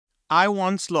I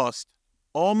once lost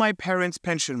all my parents'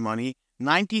 pension money,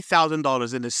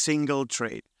 $90,000 in a single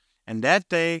trade. And that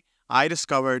day, I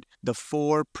discovered the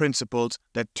 4 principles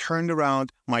that turned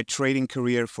around my trading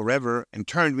career forever and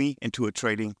turned me into a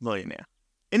trading millionaire.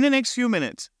 In the next few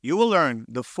minutes, you will learn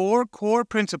the 4 core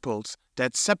principles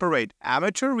that separate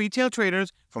amateur retail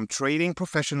traders from trading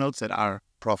professionals that are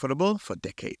profitable for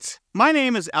decades. My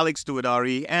name is Alex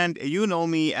Duodari, and you know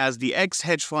me as the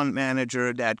ex-hedge fund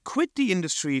manager that quit the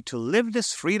industry to live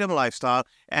this freedom lifestyle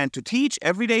and to teach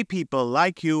everyday people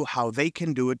like you how they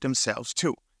can do it themselves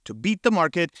too, to beat the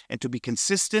market and to be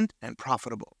consistent and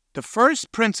profitable. The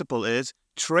first principle is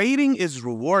trading is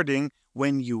rewarding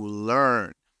when you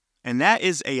learn. And that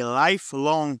is a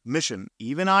lifelong mission.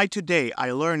 Even today,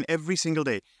 I learn every single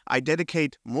day. I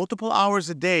dedicate multiple hours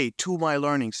a day to my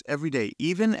learnings every day,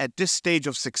 even at this stage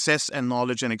of success and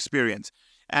knowledge and experience.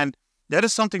 And that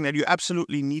is something that you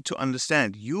absolutely need to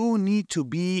understand. You need to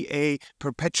be a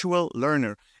perpetual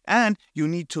learner, and you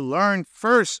need to learn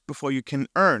first before you can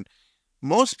earn.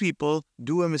 Most people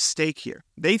do a mistake here.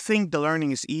 They think the learning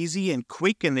is easy and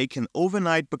quick and they can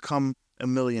overnight become a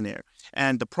millionaire.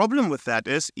 And the problem with that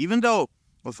is, even though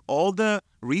with all the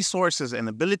resources and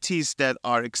abilities that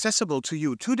are accessible to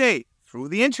you today through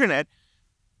the internet,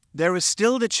 there is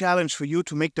still the challenge for you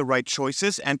to make the right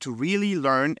choices and to really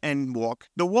learn and walk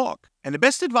the walk. And the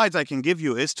best advice I can give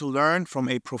you is to learn from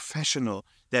a professional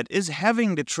that is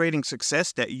having the trading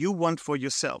success that you want for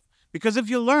yourself. Because if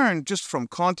you learn just from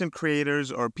content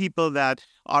creators or people that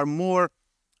are more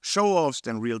show-offs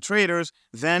than real traders,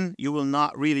 then you will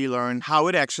not really learn how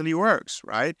it actually works,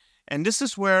 right? And this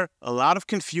is where a lot of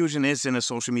confusion is in a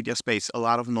social media space, a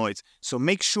lot of noise. So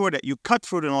make sure that you cut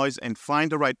through the noise and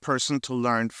find the right person to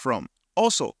learn from.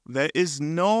 Also, there is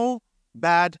no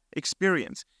bad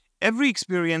experience. Every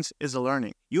experience is a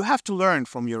learning. You have to learn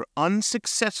from your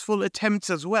unsuccessful attempts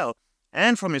as well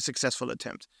and from your successful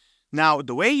attempts. Now,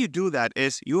 the way you do that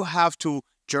is you have to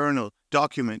journal,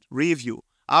 document, review.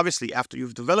 Obviously, after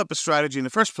you've developed a strategy in the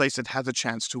first place, it has a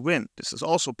chance to win. This is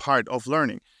also part of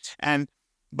learning.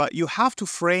 But you have to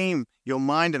frame your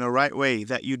mind in the right way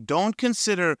that you don't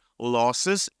consider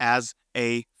losses as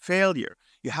a failure.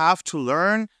 You have to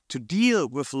learn to deal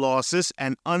with losses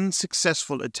and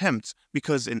unsuccessful attempts,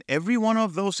 because in every one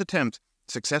of those attempts,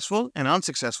 successful and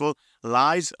unsuccessful,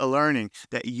 lies a learning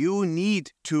that you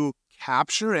need to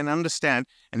capture and understand,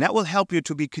 and that will help you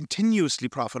to be continuously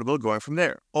profitable going from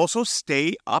there. Also,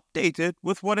 stay updated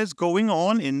with what is going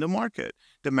on in the market.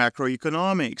 The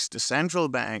macroeconomics, the central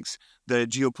banks, the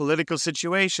geopolitical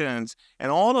situations,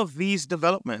 and all of these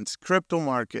developments, crypto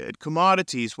market,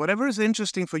 commodities, whatever is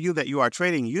interesting for you that you are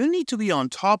trading, you need to be on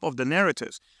top of the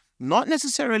narratives. Not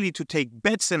necessarily to take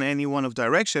bets in any one of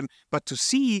direction, but to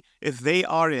see if they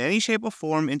are in any shape or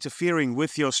form interfering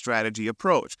with your strategy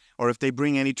approach, or if they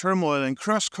bring any turmoil and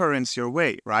cross currents your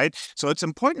way, right? So it's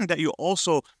important that you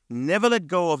also never let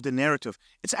go of the narrative.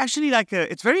 It's actually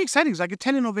it's very exciting. It's like a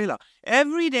telenovela.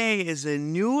 Every day is a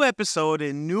new episode,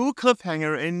 a new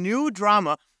cliffhanger, a new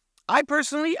drama. I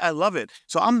love it.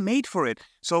 So I'm made for it.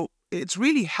 So it's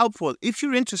really helpful if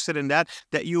you're interested in that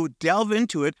you delve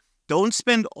into it. Don't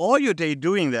spend all your day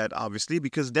doing that, obviously,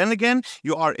 because then again,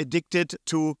 you are addicted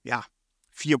to,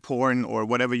 fear porn or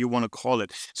whatever you want to call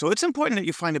it. So it's important that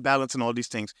you find a balance in all these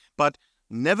things. But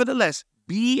nevertheless,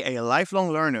 be a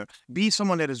lifelong learner. Be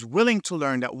someone that is willing to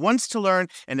learn, that wants to learn,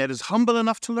 and that is humble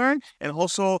enough to learn, and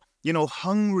also,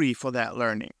 hungry for that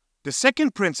learning. The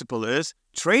second principle is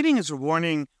trading is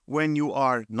rewarding when you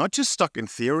are not just stuck in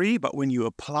theory, but when you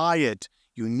apply it.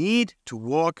 You need to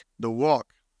walk the walk.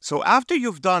 So after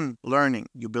you've done learning,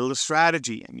 you build a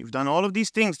strategy, and you've done all of these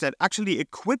things that actually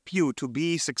equip you to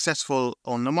be successful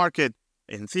on the market,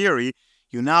 in theory,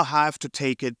 you now have to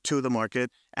take it to the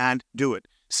market and do it.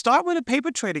 Start with a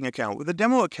paper trading account, with a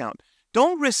demo account.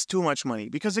 Don't risk too much money,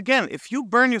 because again, if you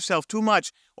burn yourself too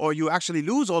much or you actually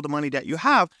lose all the money that you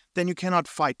have, then you cannot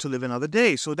fight to live another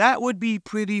day. So that would be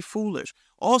pretty foolish.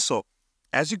 Also,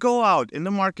 as you go out in the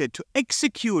market to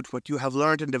execute what you have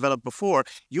learned and developed before,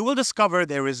 you will discover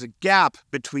there is a gap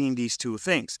between these two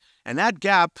things. And that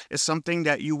gap is something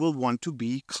that you will want to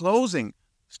be closing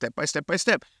step by step by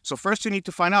step. So first you need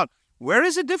to find out, where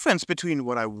is the difference between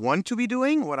what I want to be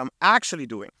doing, what I'm actually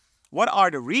doing? What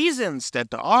are the reasons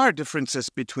that there are differences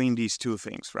between these two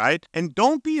things, right? And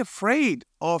don't be afraid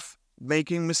of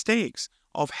making mistakes,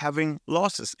 of having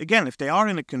losses. Again, if they are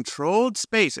in a controlled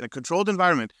space, in a controlled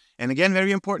environment, and again,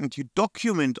 very important, you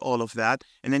document all of that,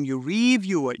 and then you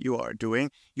review what you are doing,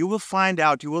 you will find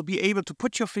out, you will be able to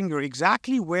put your finger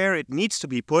exactly where it needs to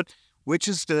be put, which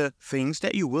is the things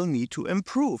that you will need to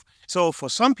improve. So for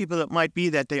some people, it might be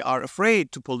that they are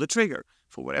afraid to pull the trigger.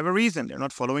 for whatever reason, they're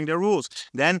not following their rules.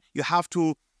 Then you have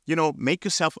to make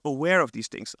yourself aware of these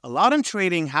things. A lot in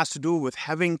trading has to do with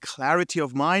having clarity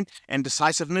of mind and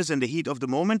decisiveness in the heat of the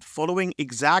moment, following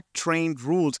exact trained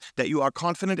rules that you are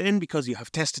confident in because you have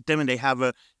tested them and they have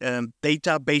a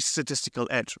data-based statistical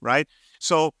edge, right?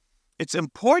 So it's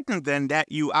important then that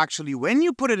you actually, when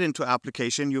you put it into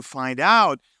application, you find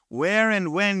out where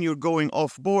and when you're going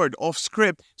off board, off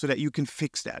script, so that you can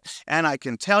fix that. And I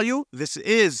can tell you, this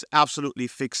is absolutely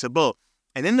fixable.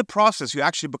 And in the process, you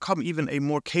actually become even a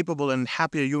more capable and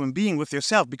happier human being with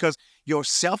yourself because your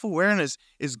self-awareness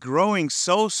is growing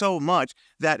so much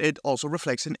that it also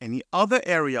reflects in any other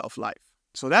area of life.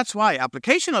 So that's why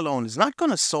application alone is not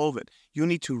going to solve it. You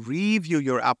need to review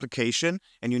your application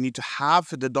and you need to have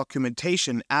the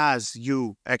documentation as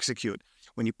you execute.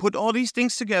 When you put all these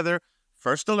things together,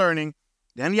 first the learning,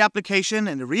 then the application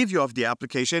and the review of the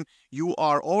application, you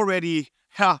are already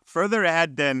further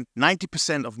ahead than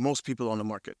 90% of most people on the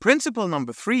market. Principle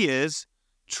number 3 is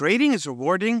trading is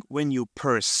rewarding when you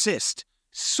persist.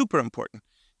 Super important.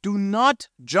 Do not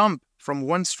jump from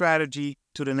one strategy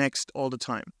to the next all the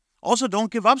time. Also,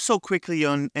 don't give up so quickly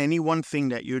on any one thing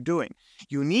that you're doing.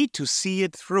 You need to see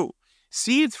it through.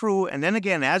 See it through, and then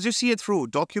again, as you see it through,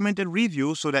 document and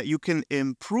review so that you can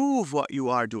improve what you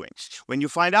are doing. When you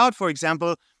find out, for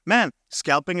example,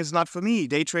 scalping is not for me,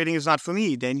 day trading is not for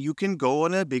me, then you can go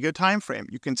on a bigger time frame.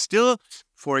 You can still,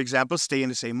 for example, stay in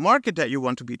the same market that you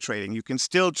want to be trading. You can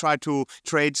still try to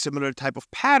trade similar type of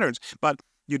patterns, but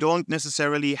you don't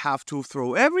necessarily have to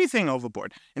throw everything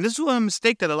overboard. And this is a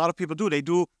mistake that a lot of people do. They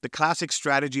do the classic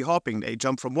strategy hopping. They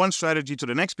jump from one strategy to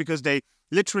the next because they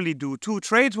literally do 2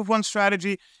 trades with one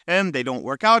strategy and they don't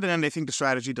work out, and then they think the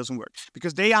strategy doesn't work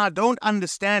because they don't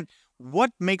understand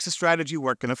what makes a strategy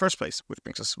work in the first place, which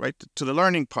brings us right to the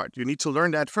learning part. You need to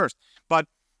learn that first. But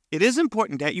it is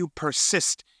important that you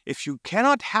persist. If you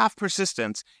cannot have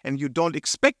persistence and you don't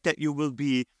expect that you will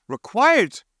be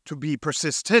required to be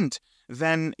persistent,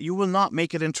 then you will not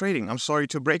make it in trading. I'm sorry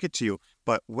to break it to you.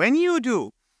 But when you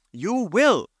do, you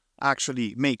will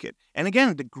actually make it. And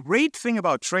again, the great thing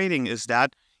about trading is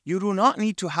that you do not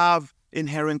need to have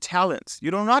inherent talents. You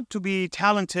don't have to be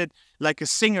talented like a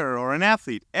singer or an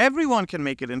athlete. Everyone can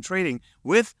make it in trading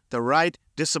with the right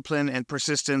discipline and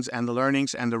persistence and the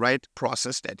learnings and the right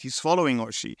process that he's following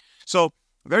or she. So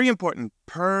very important,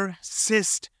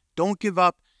 persist. Don't give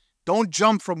up. Don't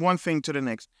jump from one thing to the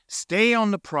next. Stay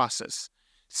on the process.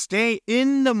 Stay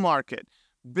in the market.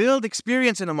 Build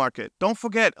experience in the market. Don't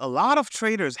forget, a lot of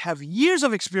traders have years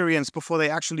of experience before they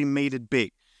actually made it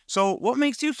big. So what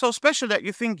makes you so special that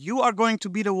you think you are going to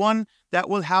be the one that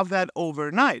will have that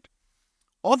overnight?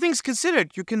 All things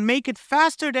considered, you can make it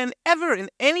faster than ever in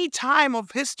any time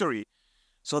of history.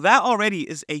 So that already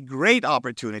is a great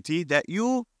opportunity that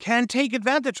you can take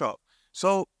advantage of.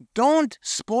 So don't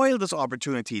spoil this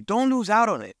opportunity. Don't lose out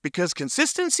on it because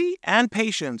consistency and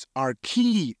patience are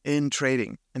key in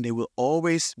trading, and they will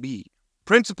always be.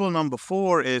 Principle number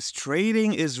 4 is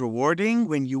trading is rewarding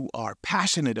when you are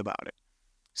passionate about it.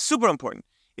 Super important.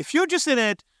 If you're just in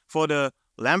it for the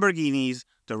Lamborghinis,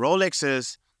 the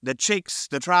Rolexes, the chicks,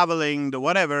 the traveling, the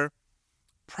whatever,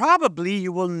 probably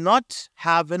you will not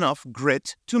have enough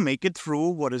grit to make it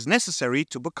through what is necessary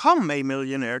to become a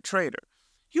millionaire trader.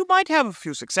 You might have a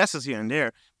few successes here and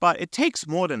there, but it takes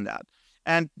more than that.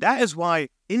 And that is why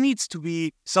it needs to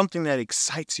be something that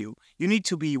excites you. You need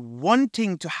to be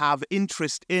wanting to have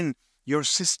interest in your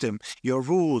system, your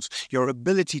rules, your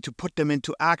ability to put them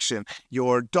into action.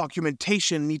 Your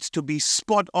documentation needs to be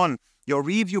spot on. Your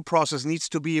review process needs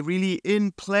to be really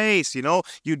in place. You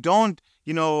don't,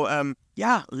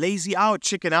 lazy out,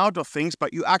 chicken out of things,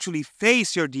 but you actually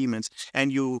face your demons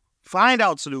and you find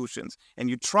out solutions and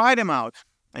you try them out.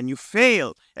 And you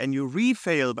fail, and you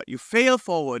refail, but you fail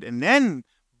forward, and then,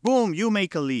 boom, you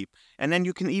make a leap. And then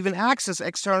you can even access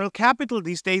external capital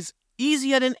these days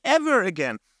easier than ever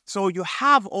again. So you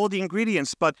have all the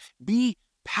ingredients, but be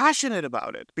passionate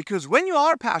about it. Because when you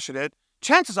are passionate,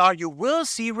 chances are you will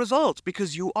see results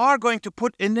because you are going to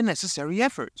put in the necessary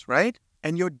efforts, right?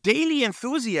 And your daily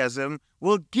enthusiasm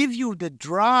will give you the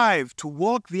drive to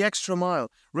walk the extra mile.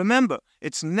 Remember,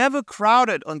 it's never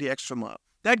crowded on the extra mile.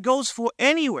 That goes for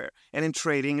anywhere and in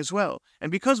trading as well.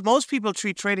 And because most people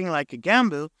treat trading like a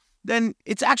gamble, then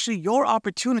it's actually your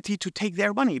opportunity to take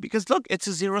their money. Because look, it's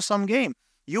a zero-sum game.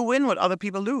 You win what other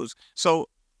people lose. So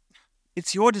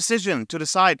it's your decision to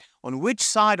decide on which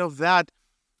side of that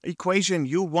equation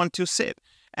you want to sit.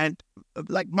 And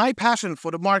like my passion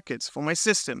for the markets, for my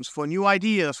systems, for new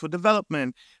ideas, for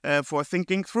development, for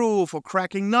thinking through, for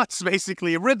cracking nuts,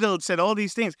 basically, riddles and all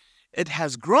these things, it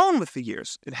has grown with the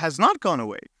years. It has not gone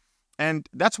away. And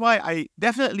that's why I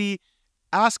definitely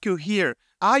ask you here,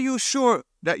 are you sure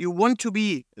that you want to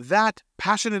be that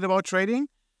passionate about trading?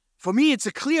 For me, it's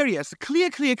a clear yes, a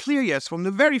clear yes from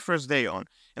the very first day on.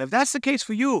 And if that's the case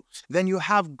for you, then you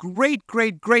have great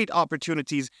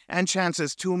opportunities and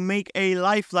chances to make a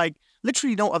life like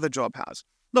literally no other job has.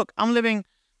 Look, I'm living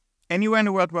anywhere in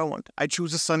the world where I want. I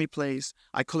choose a sunny place.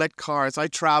 I collect cars. I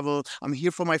travel. I'm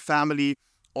here for my family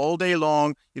all day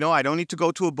long. I don't need to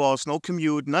go to a boss, no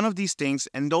commute, none of these things.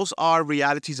 And those are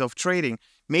realities of trading.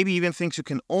 Maybe even things you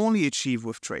can only achieve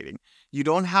with trading. You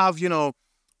don't have,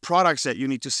 products that you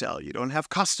need to sell. You don't have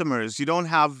customers. You don't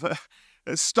have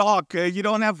stock. You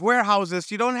don't have warehouses.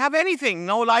 You don't have anything.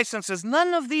 No licenses.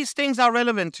 None of these things are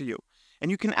relevant to you. And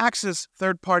you can access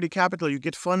third-party capital. You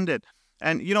get funded.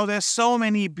 And, there's so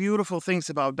many beautiful things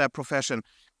about that profession.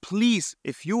 Please,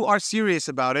 if you are serious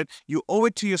about it, you owe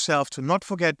it to yourself to not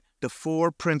forget the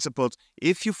 4 principles.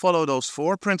 If you follow those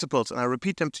 4 principles, and I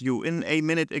repeat them to you in a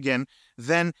minute again,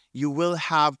 then you will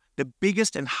have the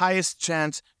biggest and highest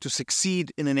chance to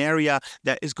succeed in an area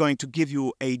that is going to give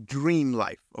you a dream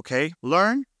life, okay?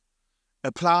 Learn,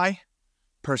 apply,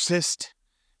 persist,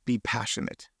 be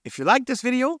passionate. If you like this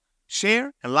video,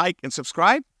 share and like and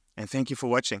subscribe. And thank you for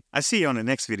watching. I'll see you on the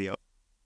next video.